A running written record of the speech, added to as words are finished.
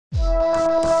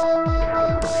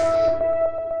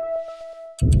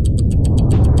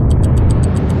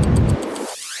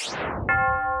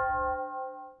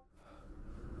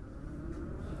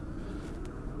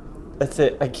That's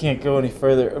it. I can't go any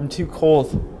further. I'm too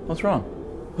cold. What's wrong?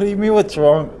 What do you mean what's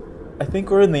wrong? I think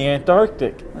we're in the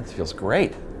Antarctic. That feels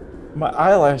great. My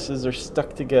eyelashes are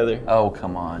stuck together. Oh,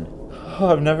 come on. Oh,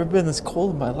 I've never been this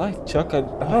cold in my life, Chuck. I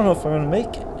don't know if I'm going to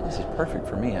make it. This is perfect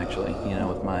for me, actually, you know,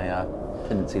 with my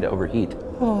tendency to overheat.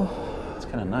 Oh, It's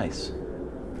kind of nice.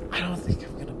 I don't think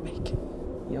I'm going to make it.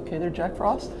 You okay there, Jack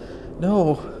Frost?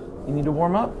 No. You need to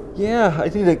warm up? Yeah, I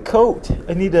need a coat.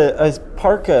 I need a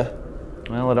parka.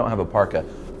 Well, I don't have a parka,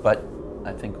 but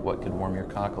I think what could warm your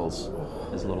cockles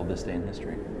is a little this day in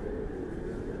history.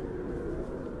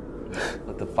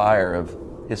 Let the fire of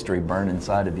history burn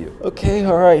inside of you. Okay,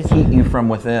 all right. Heat you from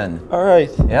within. All right.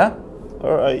 Yeah?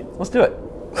 All right. Let's do it.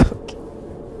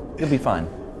 You'll be fine.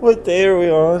 What day are we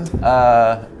on?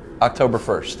 October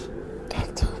 1st.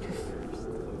 October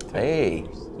 1st. Hey,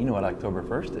 you know what October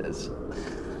 1st is.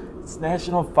 It's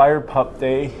National Fire Pup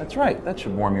Day. That's right. That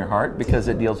should warm your heart because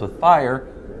it deals with fire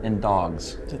and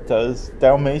dogs. It does.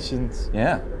 Dalmatians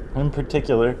Yeah. in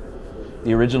particular.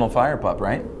 The original fire pup,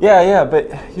 right? Yeah, but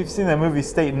you've seen that movie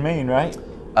State and Maine, right?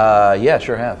 Yeah,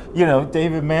 sure have. You know,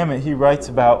 David Mamet, he writes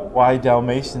about why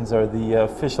Dalmatians are the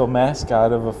official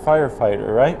mascot of a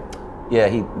firefighter, right?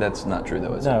 Yeah, that's not true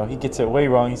though, is it? No, he gets it way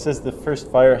wrong. He says the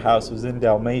first firehouse was in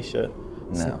Dalmatia.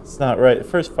 No. It's not right. The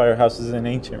first firehouse was in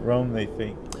ancient Rome, they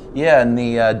think. Yeah, and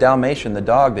the Dalmatian, the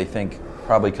dog, they think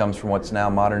probably comes from what's now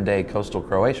modern-day coastal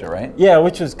Croatia, right? Yeah,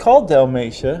 which was called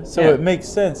Dalmatia, so Yeah. it makes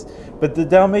sense. But the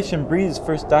Dalmatian breed is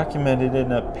first documented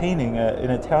in a painting, an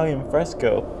Italian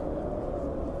fresco,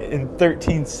 in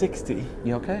 1360.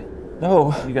 You okay?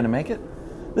 No, You gonna make it?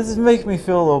 this is making me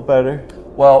feel a little better.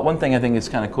 Well, one thing I think is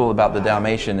kind of cool about the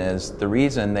Dalmatian is the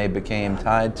reason they became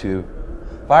tied to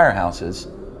firehouses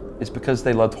is because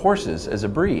they loved horses as a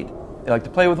breed. They like to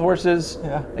play with horses.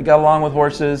 Yeah. They got along with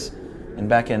horses. And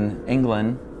back in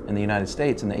England, in the United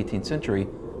States, in the 18th century,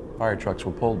 fire trucks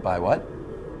were pulled by what?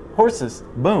 Horses.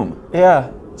 Boom.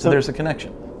 Yeah. So there's a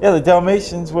connection. Yeah, the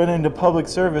Dalmatians went into public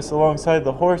service alongside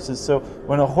the horses. So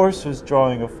when a horse was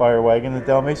drawing a fire wagon, the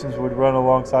Dalmatians would run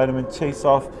alongside him and chase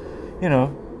off, you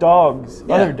know, dogs,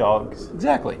 Yeah. other dogs.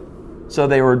 Exactly. So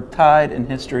they were tied in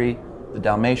history, the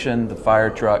Dalmatian, the fire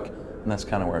truck, and that's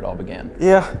kind of where it all began.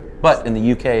 Yeah. But in the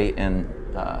UK and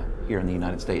here in the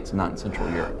United States, not in Central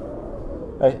Europe.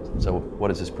 Right. So what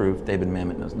does this prove? David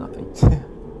Mamet knows nothing.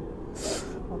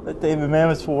 But David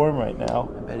Mamet's warm right now.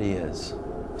 I bet he is.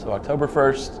 So October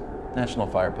 1st, National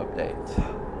Fire Pup Day.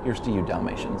 Here's to you,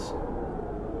 Dalmatians.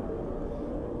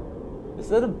 Is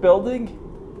that a building?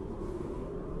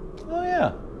 Oh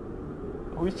yeah.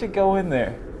 We should go in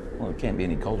there. Well, it can't be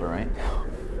any colder, right?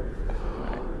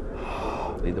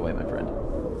 All right. Lead the way, my friend.